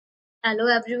Hello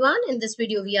everyone, in this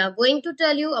video we are going to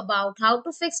tell you about how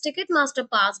to fix Ticketmaster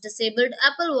Pass disabled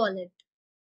Apple Wallet.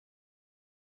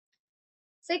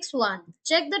 Fix 1.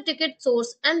 Check the ticket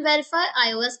source and verify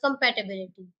iOS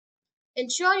compatibility.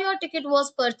 Ensure your ticket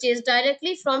was purchased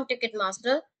directly from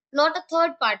Ticketmaster, not a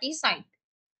third-party site.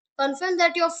 Confirm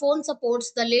that your phone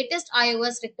supports the latest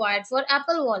iOS required for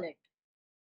Apple Wallet.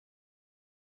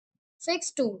 Fix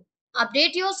 2.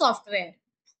 Update your software.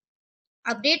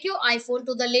 Update your iPhone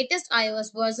to the latest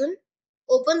iOS version.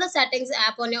 Open the Settings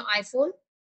app on your iPhone.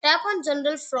 Tap on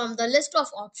General from the list of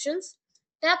options.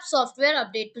 Tap Software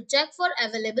Update to check for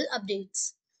available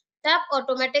updates. Tap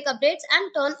Automatic Updates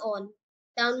and turn on.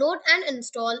 Download and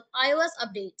install iOS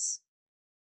updates.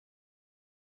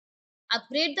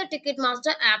 Upgrade the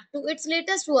Ticketmaster app to its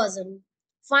latest version.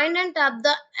 Find and tap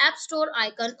the App Store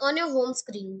icon on your home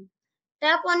screen.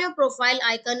 Tap on your profile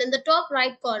icon in the top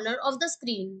right corner of the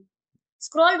screen.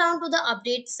 Scroll down to the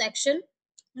Updates section.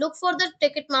 Look for the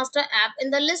Ticketmaster app in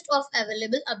the list of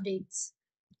available updates.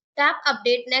 Tap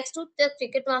Update next to the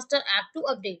Ticketmaster app to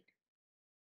update.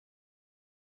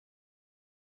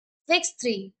 Fix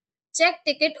 3. Check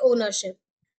ticket ownership.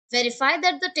 Verify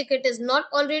that the ticket is not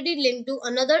already linked to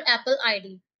another Apple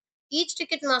ID. Each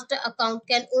Ticketmaster account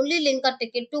can only link a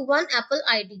ticket to one Apple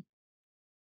ID.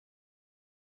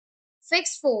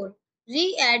 Fix 4.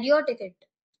 Re-add your ticket.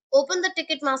 Open the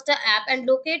Ticketmaster app and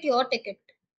locate your ticket.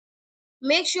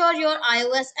 Make sure your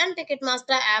iOS and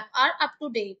Ticketmaster app are up to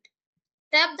date.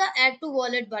 Tap the Add to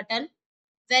Wallet button.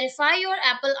 Verify your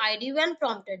Apple ID when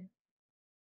prompted.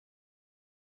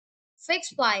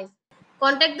 Fix 5.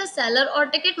 Contact the seller or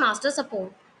Ticketmaster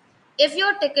support. If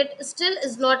your ticket still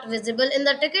is not visible in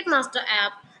the Ticketmaster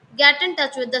app, get in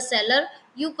touch with the seller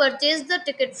you purchased the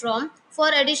ticket from for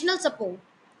additional support.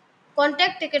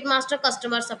 Contact Ticketmaster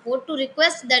customer support to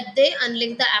request that they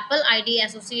unlink the Apple ID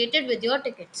associated with your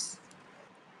tickets.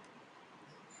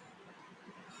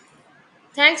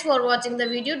 Thanks for watching the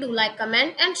video. Do like,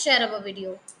 comment and share our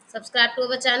video. Subscribe to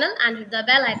our channel and hit the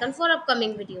bell icon for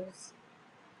upcoming videos.